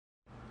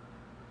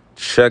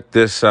Check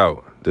this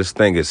out. This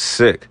thing is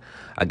sick.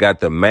 I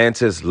got the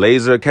Mantis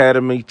Laser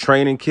Academy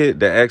training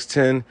kit, the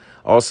X10,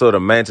 also the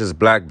Mantis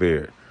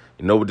Blackbeard.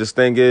 You know what this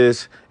thing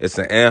is? It's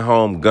an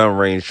at-home gun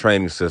range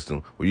training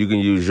system where you can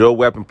use your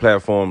weapon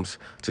platforms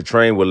to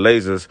train with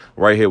lasers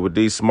right here with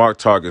these smart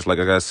targets like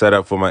I got set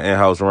up for my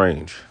in-house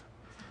range.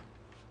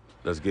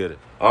 Let's get it.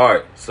 All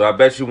right, so I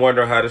bet you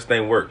wondering how this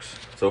thing works.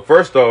 So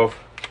first off,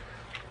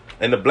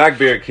 in the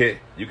Blackbeard kit,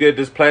 you get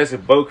this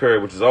plastic bow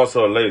carrier, which is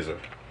also a laser.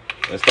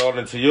 Installed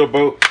into your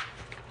boat,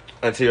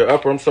 into your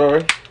upper, I'm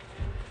sorry.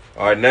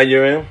 All right, now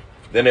you're in.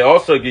 Then they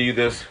also give you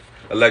this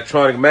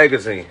electronic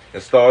magazine.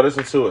 Install this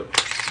into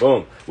it.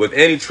 Boom. With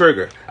any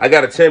trigger. I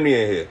got a chimney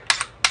in here.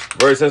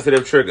 Very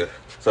sensitive trigger.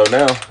 So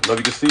now, I don't know if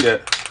you can see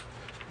that.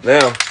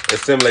 Now, it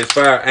simulates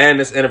fire and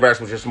this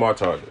interacts with your smart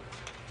target.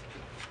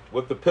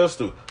 With the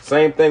pistol,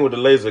 same thing with the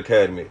Laser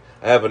Academy.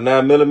 I have a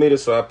 9mm,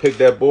 so I picked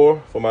that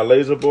bore for my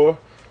laser bore.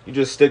 You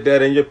just stick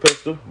that in your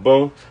pistol,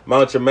 boom.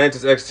 Mount your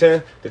Mantis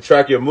x10 to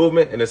track your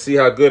movement and to see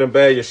how good and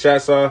bad your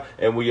shots are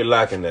and where you're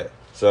lacking at.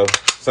 So,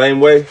 same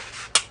way,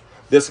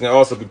 this can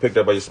also be picked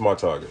up by your smart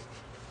target.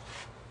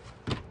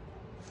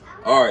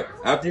 All right,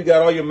 after you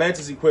got all your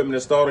Mantis equipment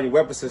installed on your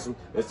weapon system,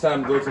 it's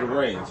time to go to the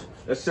range.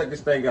 Let's check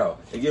this thing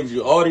out. It gives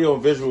you audio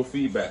and visual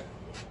feedback.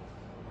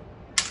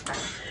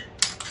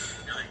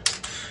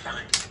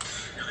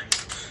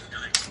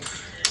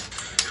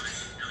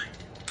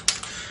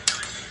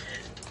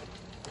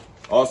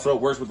 Also,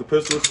 it works with the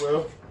pistol as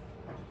well.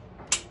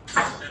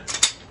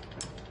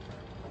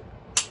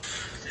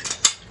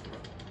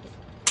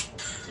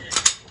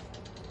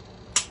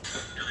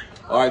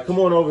 All right, come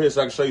on over here so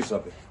I can show you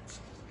something.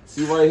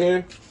 See right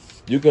here?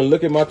 You can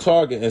look at my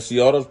target and see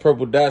all those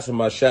purple dots from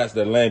my shots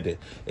that landed.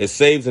 It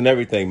saves and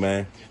everything,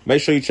 man.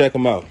 Make sure you check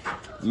them out.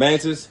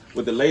 Mantis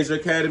with the Laser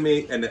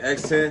Academy and the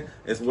X10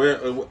 as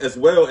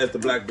well as the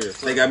Blackbeard.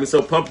 They got me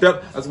so pumped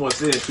up, I just want to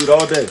sit and shoot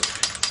all day.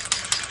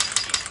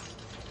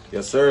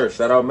 Yes, sir.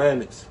 Shout out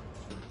Mantis.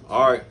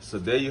 All right, so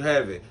there you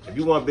have it. If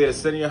you want to be able to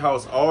sit in your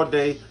house all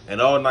day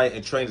and all night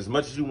and train as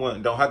much as you want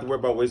and don't have to worry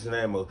about wasting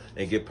ammo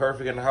and get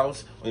perfect in the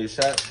house on your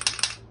shots,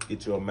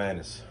 get you a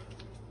Mantis.